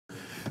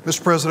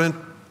Mr. President,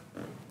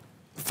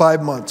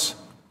 5 months.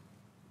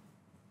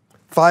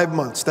 5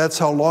 months, that's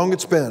how long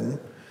it's been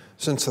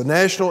since the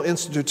National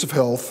Institutes of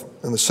Health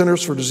and the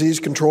Centers for Disease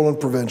Control and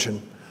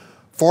Prevention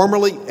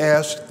formally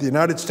asked the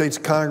United States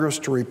Congress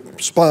to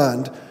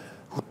respond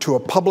to a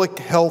public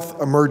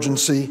health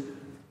emergency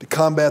to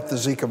combat the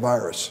Zika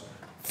virus.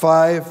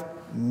 5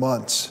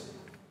 months.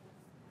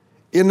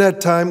 In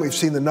that time, we've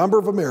seen the number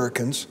of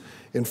Americans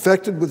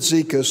infected with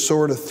Zika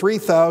soar to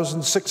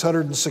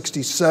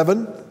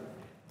 3,667.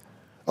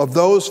 Of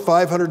those,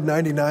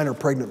 599 are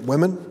pregnant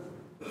women.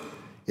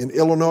 In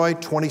Illinois,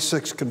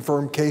 26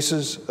 confirmed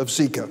cases of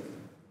Zika.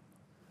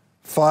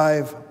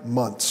 5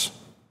 months.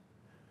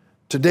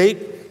 To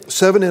date,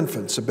 7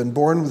 infants have been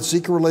born with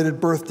Zika-related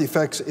birth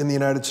defects in the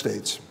United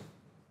States.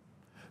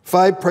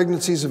 5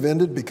 pregnancies have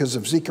ended because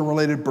of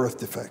Zika-related birth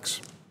defects.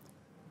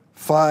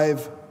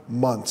 5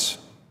 months.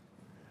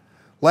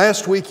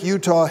 Last week,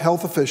 Utah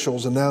health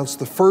officials announced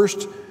the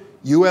first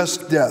U.S.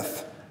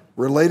 death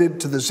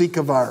related to the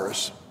Zika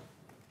virus.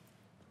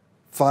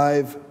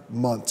 5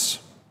 months.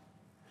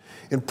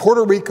 In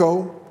Puerto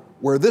Rico,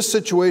 where this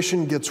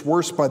situation gets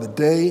worse by the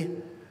day,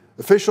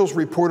 officials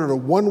reported a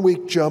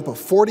 1-week jump of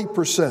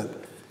 40%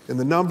 in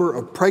the number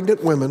of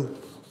pregnant women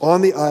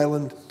on the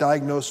island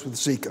diagnosed with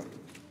Zika.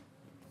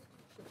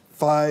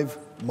 5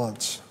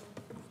 months.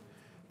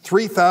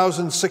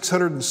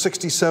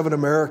 3,667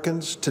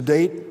 Americans to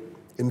date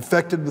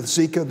infected with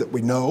Zika that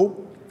we know.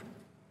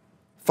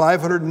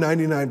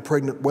 599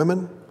 pregnant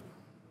women.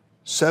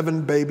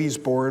 7 babies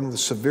born with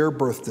severe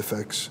birth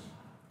defects.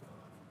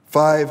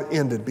 5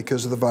 ended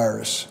because of the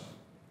virus,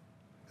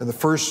 and the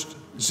first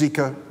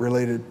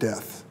Zika-related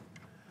death.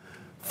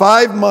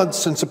 5 months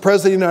since the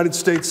President of the United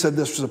States said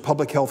this was a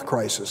public health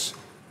crisis.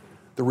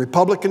 The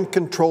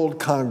Republican-controlled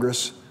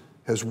Congress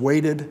has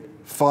waited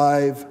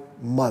 5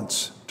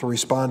 months to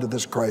respond to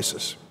this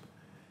crisis.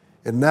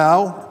 And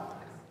now,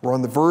 we're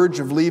on the verge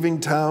of leaving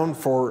town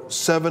for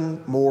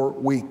 7 more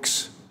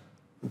weeks,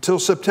 until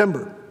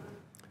September,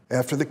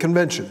 after the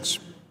conventions.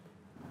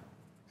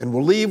 And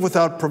we'll leave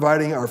without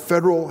providing our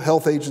federal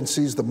health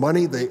agencies the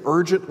money they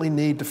urgently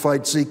need to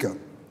fight Zika.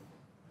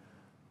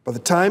 By the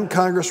time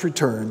Congress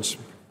returns,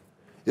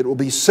 it will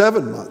be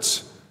 7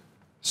 months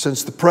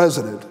since the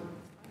President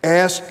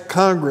asked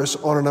Congress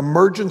on an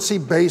emergency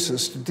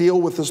basis to deal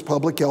with this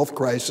public health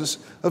crisis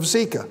of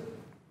Zika.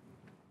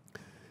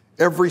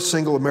 Every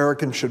single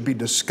American should be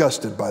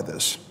disgusted by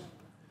this,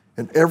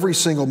 and every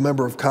single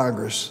member of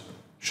Congress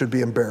should be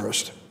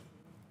embarrassed.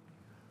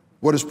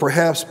 What is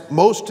perhaps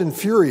most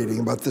infuriating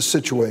about this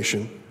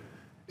situation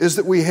is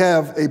that we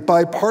have a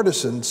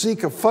bipartisan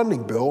Zika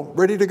funding bill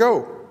ready to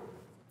go,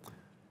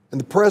 and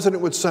the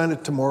President would sign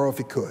it tomorrow if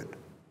he could.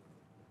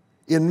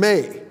 In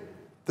May,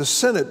 the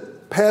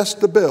Senate passed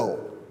the bill.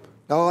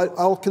 Now,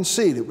 I'll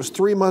concede it was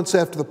 3 months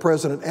after the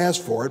President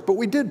asked for it, but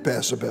we did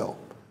pass a bill.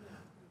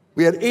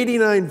 We had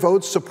 89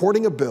 votes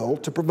supporting a bill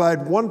to provide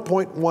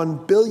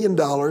 $1.1 billion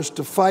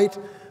to fight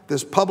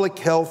this public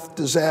health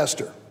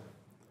disaster.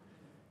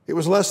 It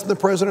was less than the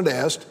President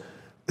asked,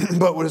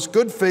 but with his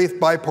good faith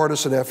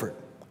bipartisan effort,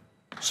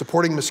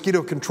 supporting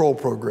mosquito control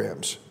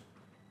programs,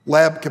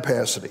 lab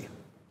capacity,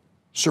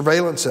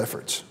 surveillance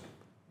efforts,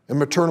 and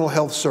maternal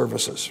health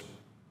services.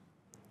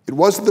 It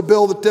wasn't the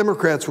bill that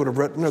Democrats would have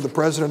written or the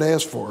President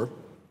asked for.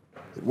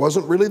 It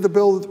wasn't really the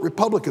bill that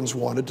Republicans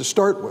wanted to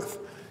start with.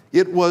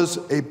 It was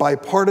a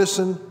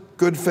bipartisan,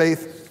 good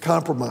faith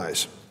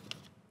compromise.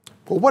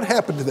 Well, what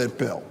happened to that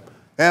bill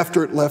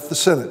after it left the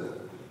Senate?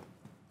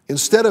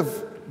 Instead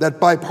of that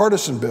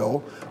bipartisan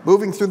bill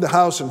moving through the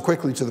House and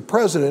quickly to the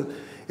President,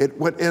 it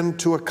went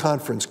into a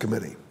conference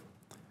committee.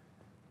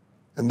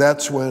 And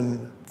that's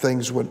when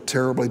things went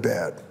terribly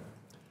bad.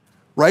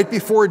 Right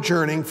before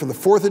adjourning for the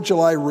 4th of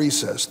July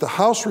recess, the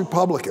House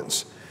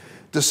Republicans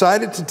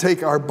decided to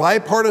take our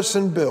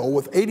bipartisan bill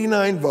with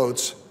 89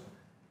 votes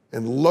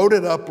and load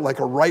it up like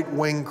a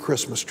right-wing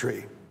Christmas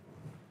tree.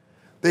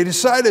 They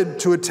decided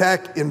to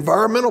attack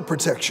environmental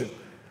protection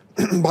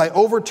by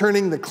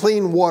overturning the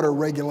clean water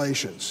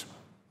regulations.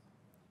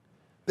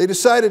 They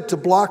decided to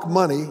block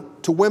money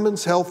to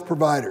women's health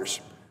providers.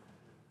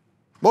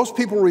 Most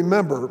people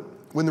remember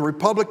when the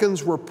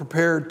Republicans were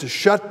prepared to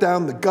shut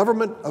down the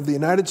government of the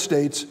United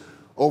States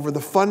over the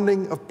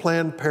funding of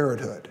Planned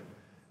Parenthood.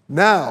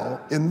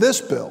 Now, in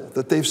this bill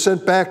that they've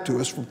sent back to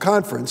us from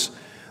conference,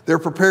 they're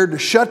prepared to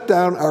shut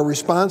down our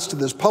response to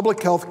this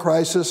public health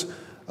crisis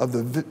of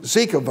the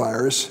Zika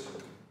virus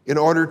in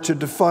order to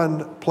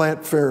defund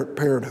Planned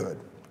Parenthood.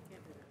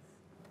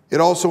 It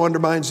also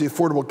undermines the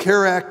Affordable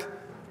Care Act,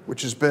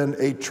 which has been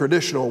a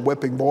traditional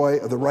whipping boy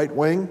of the right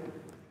wing,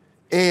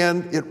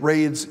 and it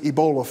raids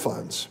Ebola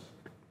funds.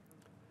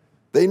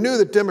 They knew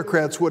that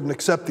Democrats wouldn't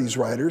accept these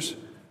riders.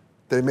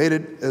 They made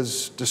it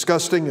as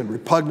disgusting and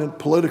repugnant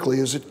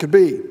politically as it could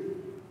be.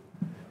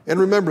 And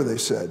remember, they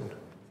said,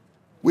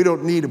 we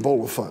don't need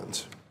Ebola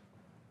funds.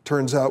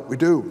 Turns out we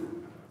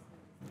do.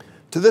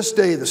 To this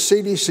day, the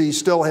CDC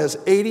still has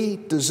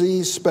 80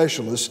 disease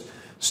specialists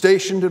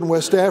stationed in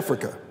West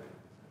Africa.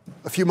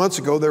 A few months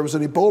ago, there was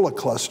an Ebola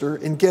cluster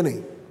in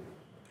Guinea.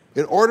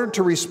 In order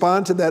to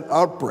respond to that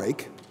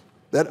outbreak,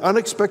 that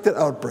unexpected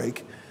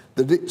outbreak,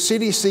 the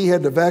CDC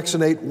had to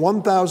vaccinate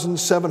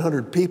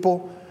 1,700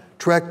 people,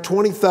 track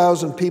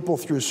 20,000 people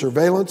through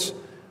surveillance,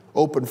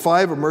 open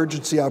 5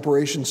 emergency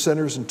operations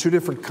centers in 2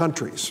 different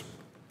countries.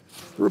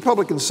 The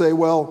Republicans say,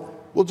 well,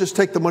 we'll just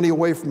take the money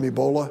away from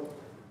Ebola.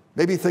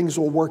 Maybe things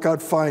will work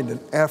out fine in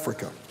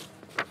Africa.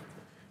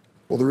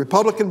 Well, the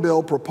Republican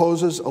bill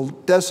proposes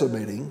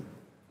decimating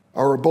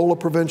our Ebola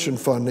prevention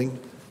funding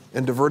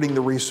and diverting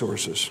the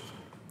resources.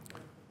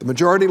 The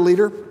majority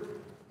leader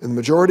and the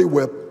majority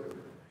whip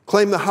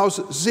claim the House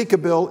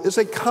Zika bill is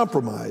a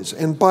compromise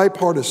and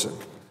bipartisan.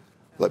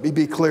 Let me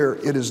be clear,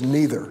 it is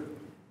neither.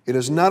 It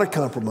is not a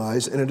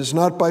compromise and it is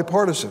not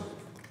bipartisan.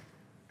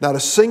 Not a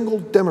single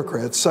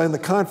Democrat signed the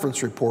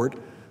conference report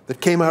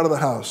that came out of the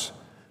House,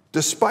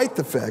 despite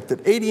the fact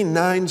that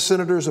 89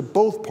 senators of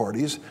both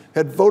parties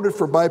had voted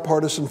for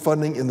bipartisan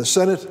funding in the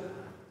Senate.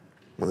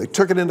 When they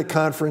took it into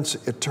conference,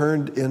 it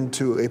turned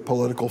into a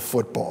political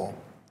football.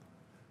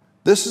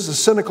 This is a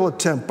cynical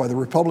attempt by the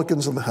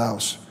Republicans in the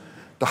House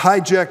to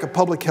hijack a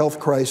public health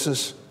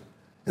crisis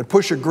and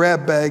push a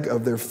grab bag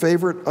of their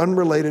favorite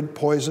unrelated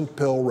poison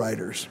pill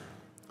writers.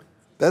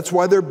 That's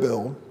why their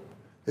bill,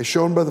 as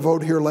shown by the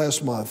vote here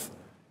last month,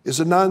 is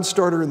a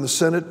non-starter in the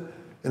Senate,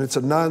 and it's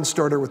a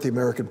non-starter with the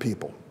American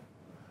people.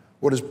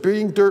 What is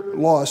being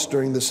lost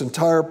during this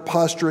entire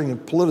posturing and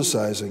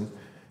politicizing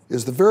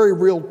is the very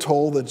real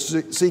toll that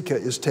Zika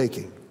is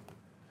taking.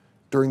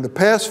 During the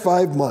past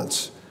 5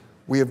 months,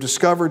 we have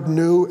discovered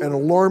new and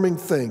alarming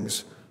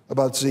things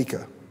about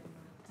Zika.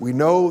 We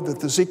know that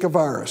the Zika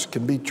virus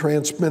can be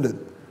transmitted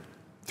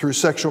through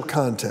sexual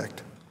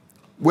contact.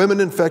 Women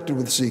infected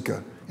with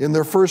Zika in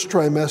their first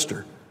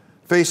trimester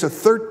face a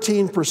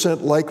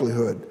 13%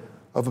 likelihood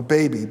of a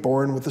baby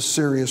born with a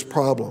serious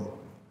problem.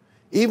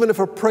 Even if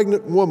a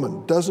pregnant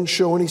woman doesn't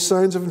show any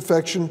signs of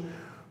infection,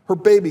 her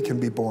baby can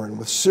be born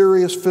with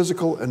serious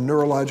physical and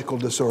neurological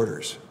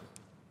disorders.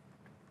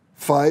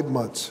 5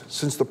 months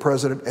since the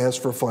president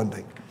asked for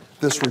funding,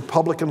 this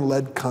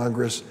Republican-led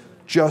Congress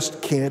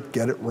just can't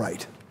get it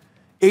right.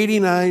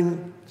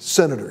 89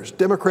 senators,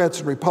 Democrats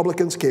and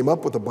Republicans, came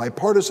up with a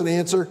bipartisan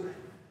answer,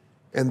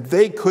 and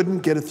they couldn't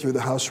get it through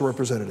the House of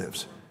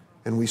Representatives.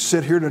 And we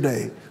sit here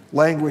today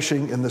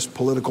languishing in this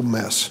political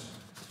mess.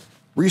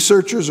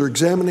 Researchers are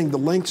examining the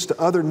links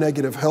to other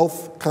negative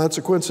health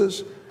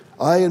consequences,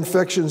 eye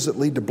infections that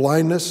lead to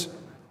blindness,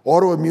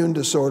 autoimmune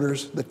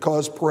disorders that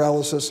cause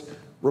paralysis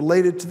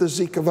related to the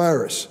Zika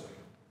virus.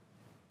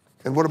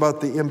 And what about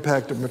the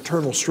impact of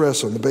maternal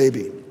stress on the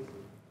baby?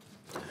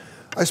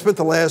 I spent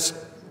the last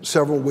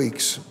several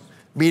weeks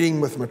meeting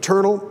with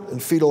maternal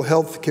and fetal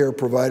health care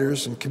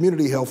providers and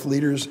community health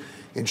leaders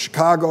in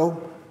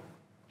Chicago,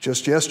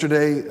 just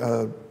yesterday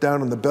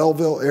down in the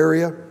Belleville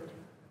area,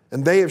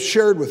 and they have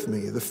shared with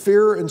me the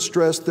fear and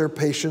stress their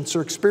patients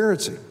are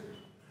experiencing.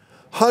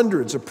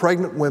 Hundreds of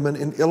pregnant women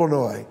in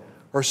Illinois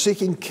are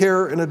seeking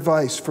care and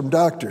advice from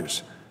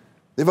doctors.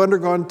 They've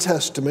undergone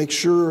tests to make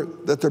sure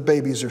that their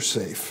babies are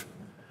safe.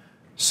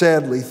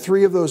 Sadly,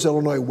 3 of those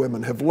Illinois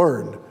women have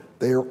learned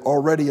they are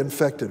already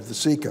infected with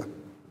Zika.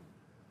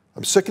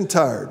 I'm sick and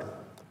tired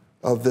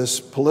of this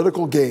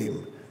political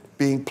game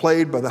being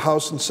played by the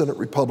House and Senate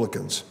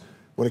Republicans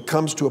when it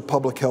comes to a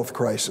public health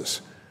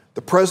crisis.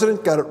 The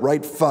president got it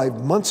right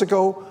 5 months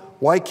ago.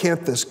 Why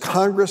can't this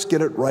Congress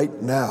get it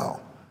right now,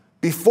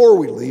 before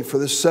we leave for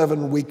this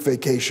 7-week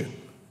vacation?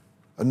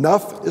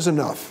 Enough is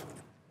enough.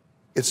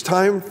 It's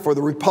time for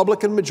the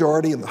Republican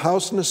majority in the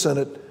House and the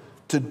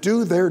Senate to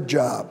do their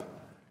job,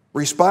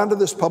 respond to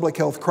this public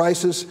health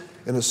crisis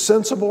in a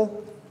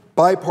sensible,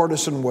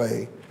 bipartisan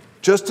way,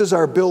 just as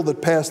our bill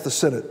that passed the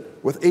Senate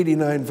with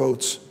 89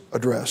 votes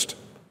addressed,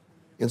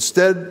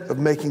 instead of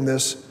making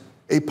this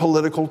a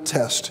political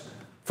test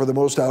for the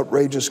most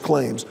outrageous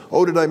claims.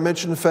 Oh, did I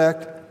mention the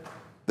fact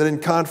that in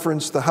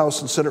conference, the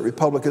House and Senate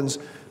Republicans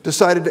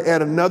decided to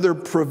add another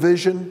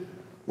provision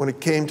when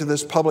it came to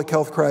this public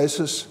health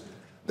crisis?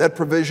 That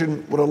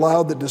provision would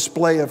allow the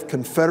display of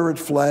Confederate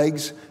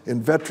flags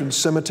in veteran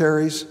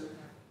cemeteries.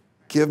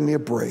 Give me a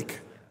break.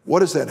 What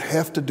does that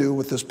have to do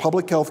with this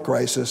public health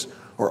crisis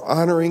or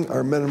honoring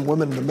our men and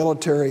women in the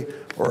military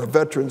or our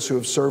veterans who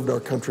have served our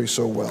country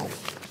so well?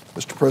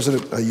 Mr.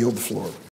 President, I yield the floor.